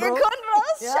make cornrows. In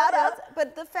cornrows, shout out.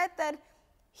 But the fact that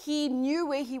he knew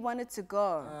where he wanted to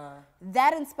go,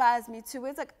 that inspires me too.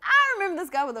 It's like, I remember this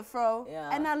guy with a fro,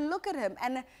 and I look at him,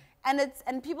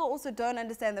 and people also don't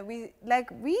understand that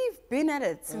we've been at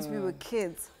it since we were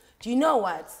kids. Do you know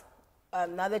what?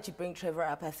 Now that you bring Trevor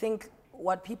up, I think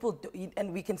what people do,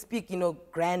 and we can speak,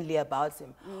 grandly about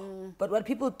him, but what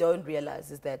people don't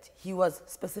realize is that he was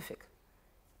specific.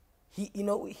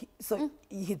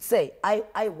 He'd say,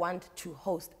 I want to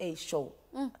host a show,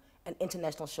 an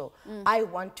international show. I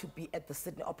want to be at the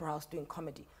Sydney Opera House doing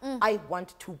comedy. I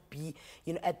want to be,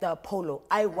 at the Apollo.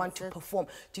 I want to perform.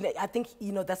 Do I think,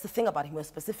 that's the thing about him. He was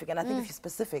specific, and I think if you're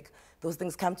specific, those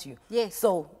things come to you. Yes.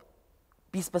 So,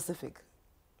 be specific.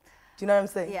 Do you know what I'm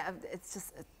saying? Yeah, it's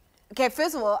just... Okay,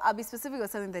 first of all, I'll be specific with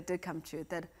something that did come true,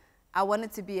 that I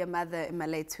wanted to be a mother in my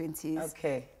late 20s.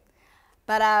 Okay.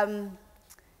 But, I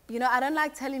don't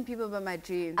like telling people about my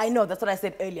dreams. I know, that's what I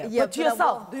said earlier. Yeah, but to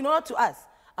yourself, not to us.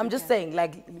 I'm just saying,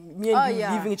 like, me and you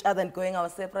leaving each other and going our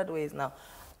separate ways now.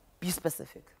 Be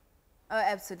specific. Oh,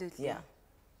 absolutely. Yeah.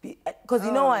 Because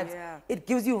you know what? Yeah. It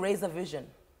gives you razor vision.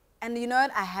 And you know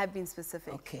what? I have been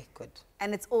specific. Okay, good.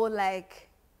 And it's all, like,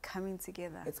 coming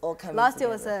together. It's all coming together. Last year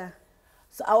was a...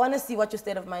 So I want to see what your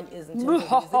state of mind is in terms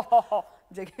of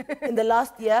music. In the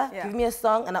last year, give me a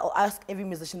song, and I'll ask every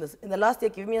musician this. In the last year,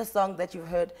 give me a song that you've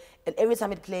heard, and every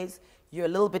time it plays, you're a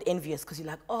little bit envious because you're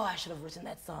like, oh, I should have written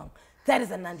that song. That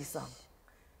is a Nandi song.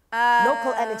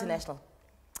 Local and international.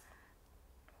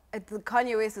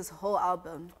 Kanye West's whole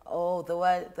album. Oh, the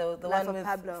one with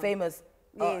Pablo. Famous.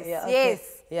 Yes. Oh, yeah, okay.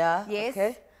 Yes. Yeah. Yes.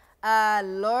 Okay.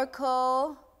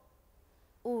 Local.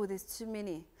 Oh, there's too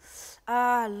many.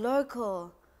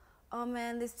 Local. Oh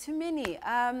man, there's too many.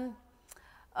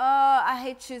 I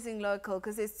hate choosing local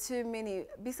because there's too many.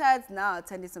 Besides now,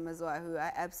 Tandi Samazwa, who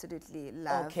I absolutely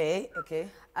love. Okay.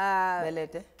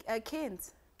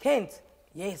 Kent. Kent.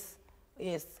 Yes.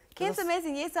 Kent's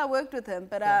amazing. Yes, I worked with him.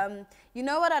 But you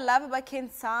know what I love about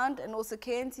Kent's sound and also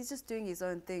Kent? He's just doing his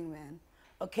own thing, man.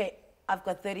 Okay, I've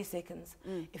got 30 seconds.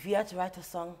 If you had to write a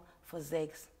song for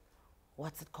Zegs,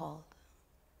 what's it called?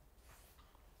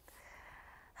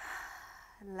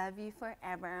 Love you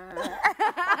forever.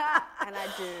 And I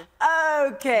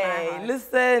do. Okay,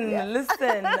 listen.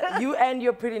 You and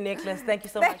your pretty necklace, thank you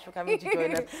so much for coming to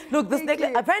join us. Look, this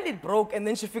necklace, apparently it broke and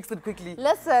then she fixed it quickly.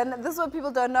 Listen, this is what people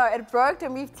don't know. It broke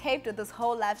and we've taped it this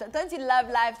whole live show. Don't you love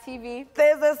live TV?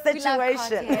 There's a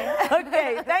situation.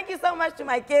 Okay, thank you so much to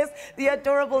my guest, the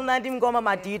adorable Nandi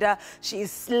Madida. She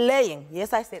is slaying,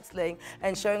 yes I said slaying,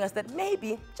 and showing us that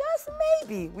maybe, just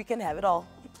maybe, we can have it all.